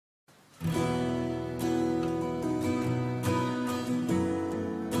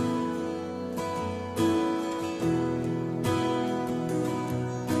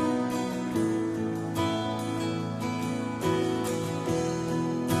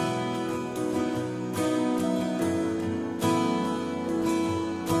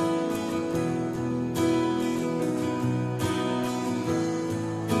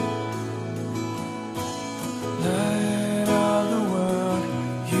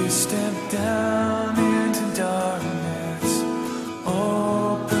step down into darkness,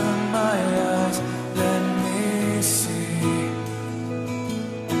 open my eyes, let me see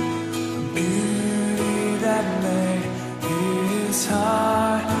beauty that made his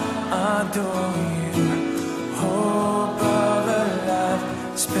heart adore you, hope of a life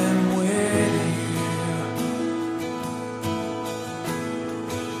spent with you.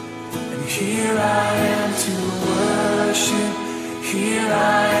 And here I am to worship, here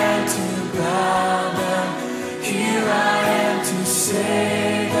I am to bow down, here I am to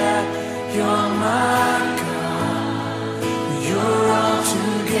say that you're my God. You're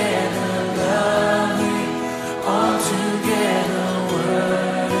altogether lovely, altogether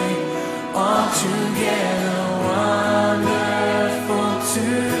worthy, altogether wonderful to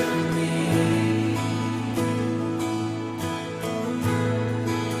me.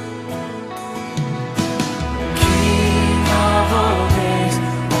 King of all days,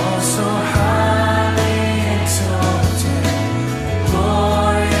 so highly exalted,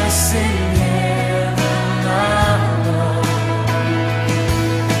 glorious in heaven above.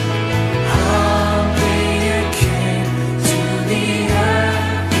 Humbly you came to the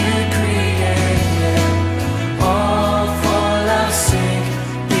earth you created, all for love's sake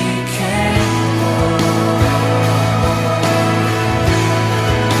became born.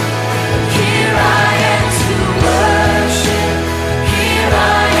 Here I am to worship, here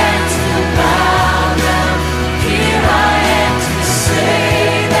I am to bow down, here I am to say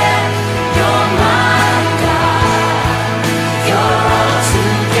that you're my God. You're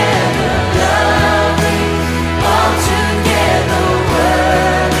altogether lovely, altogether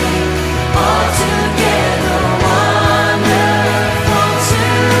worthy, altogether wonderful to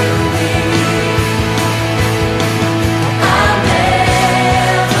me. I'll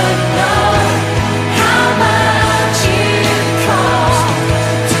never know how much it cost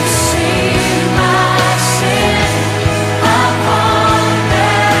to see my sin upon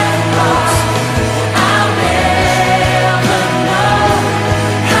that cross. I'll never know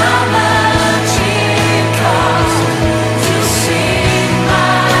how much it cost to see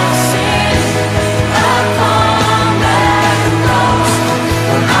my sin upon that cross.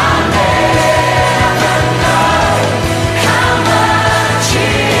 I'll never know how much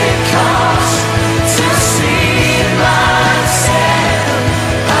it cost to see myself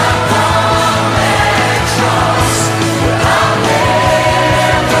upon that cross. I'll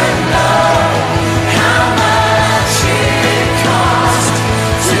never know how much it cost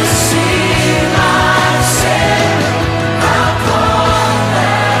to see myself upon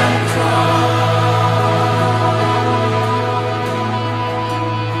that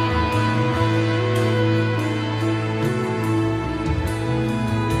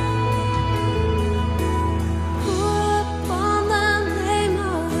Call upon the name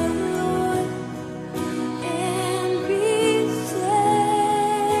of the Lord and be saved.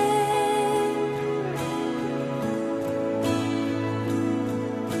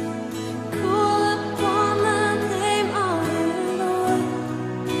 Call upon the name of the Lord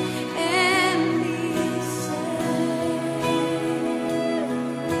and be saved.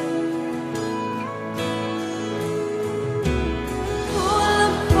 Call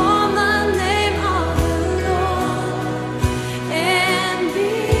upon the name of the Lord and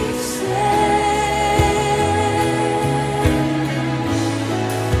be saved.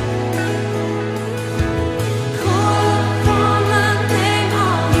 Call upon the name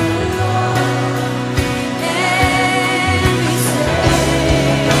of the Lord and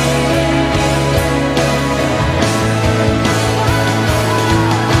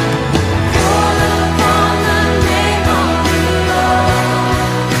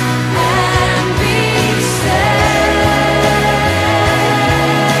be saved.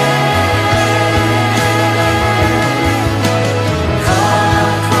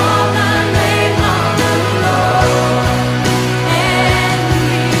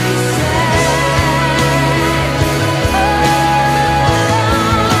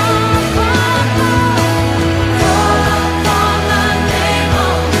 Call upon the name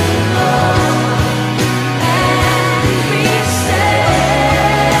of the Lord and be saved.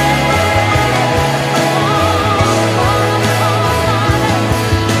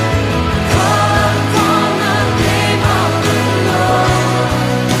 Call upon the name of the Lord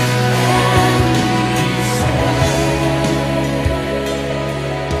and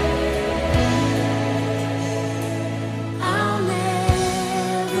I'll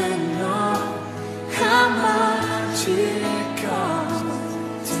never know how much it cost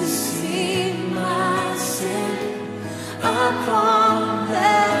to see my sin upon